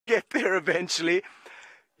get there eventually.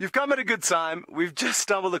 You've come at a good time. We've just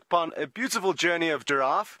stumbled upon a beautiful journey of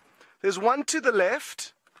giraffe. There's one to the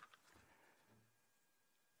left,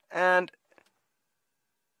 and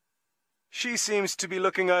she seems to be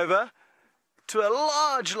looking over to a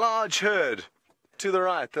large herd to the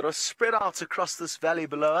right that are spread out across this valley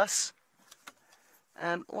below us.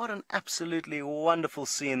 And what an absolutely wonderful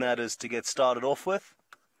scene that is to get started off with.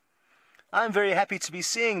 I'm very happy to be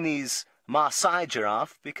seeing these Maasai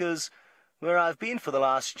giraffe because where I've been for the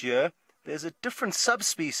last year, there's a different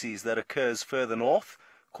subspecies that occurs further north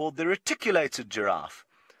called the reticulated giraffe.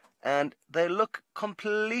 And they look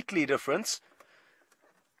completely different.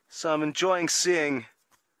 So I'm enjoying seeing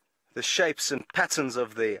the shapes and patterns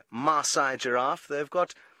of the Maasai giraffe. They've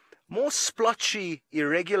got more splotchy,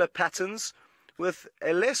 irregular patterns with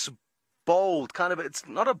a less bold kind of, it's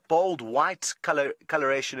not a bold white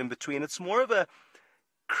coloration in between. It's more of a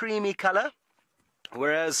creamy color.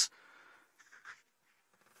 Whereas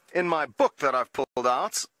in my book that I've pulled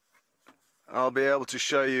out, I'll be able to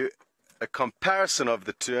show you a comparison of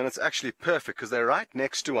the two, and it's actually perfect because they're right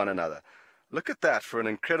next to one another. Look at that for an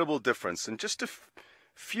incredible difference. In just a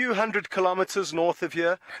few hundred kilometers north of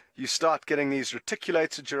here, you start getting these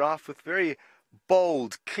reticulated giraffe with very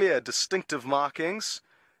bold, clear, distinctive markings,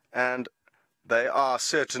 and they are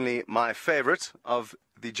certainly my favorite of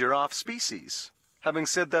the giraffe species. Having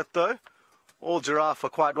said that though, all giraffe are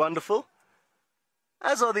quite wonderful,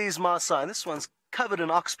 as are these Maasai. This one's covered in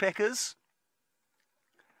oxpeckers,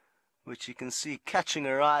 which you can see catching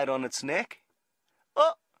a ride on its neck.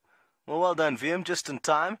 Oh! Well done, VM, just in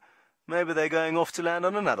time. Maybe they're going off to land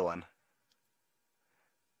on another one.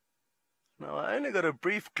 Now, I only got a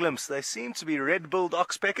brief glimpse. They seem to be red-billed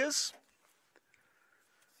oxpeckers.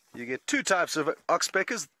 You get two types of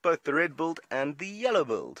oxpeckers, both the red-billed and the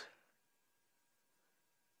yellow-billed.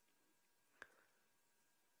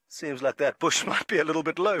 Seems like that bush might be a little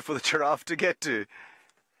bit low for the giraffe to get to.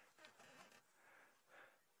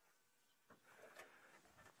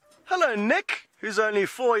 Hello, Nick, who's only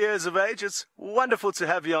 4 years of age. It's wonderful to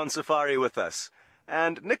have you on safari with us.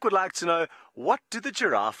 And Nick would like to know, what do the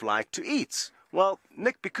giraffe like to eat? Well,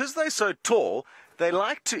 Nick, because they're so tall, they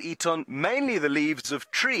like to eat on mainly the leaves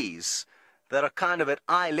of trees that are kind of at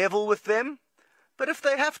eye level with them. But if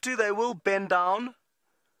they have to, they will bend down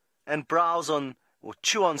and browse on or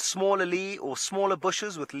chew on smaller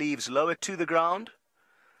bushes with leaves lower to the ground.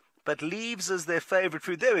 But leaves is their favorite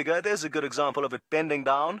food. There we go. There's a good example of it bending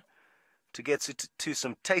down to get to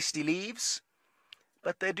some tasty leaves.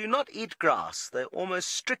 But they do not eat grass. They almost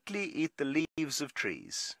strictly eat the leaves of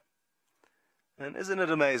trees. And isn't it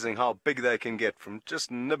amazing how big they can get from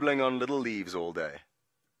just nibbling on little leaves all day?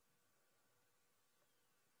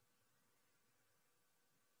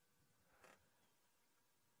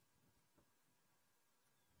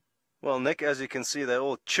 Well, Nick, as you can see, they're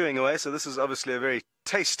all chewing away, so this is obviously a very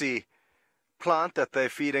tasty plant that they're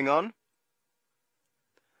feeding on.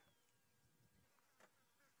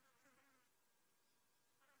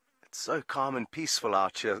 It's so calm and peaceful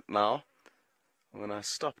out here now. When I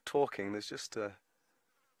stop talking, there's just a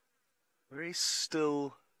very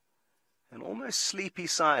still and almost sleepy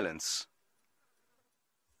silence.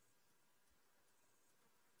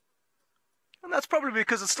 And that's probably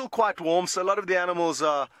because it's still quite warm, so a lot of the animals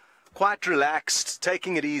are quite relaxed,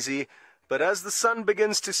 taking it easy. But as the sun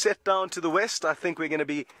begins to set down to the west, I think we're going to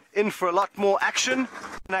be in for a lot more action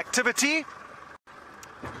and activity.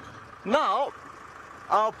 Now,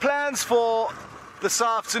 our plans for this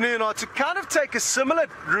afternoon are to kind of take a similar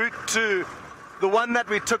route to the one that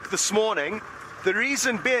we took this morning. The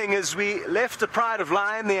reason being is we left the Pride of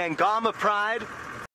Lion, the Angama Pride,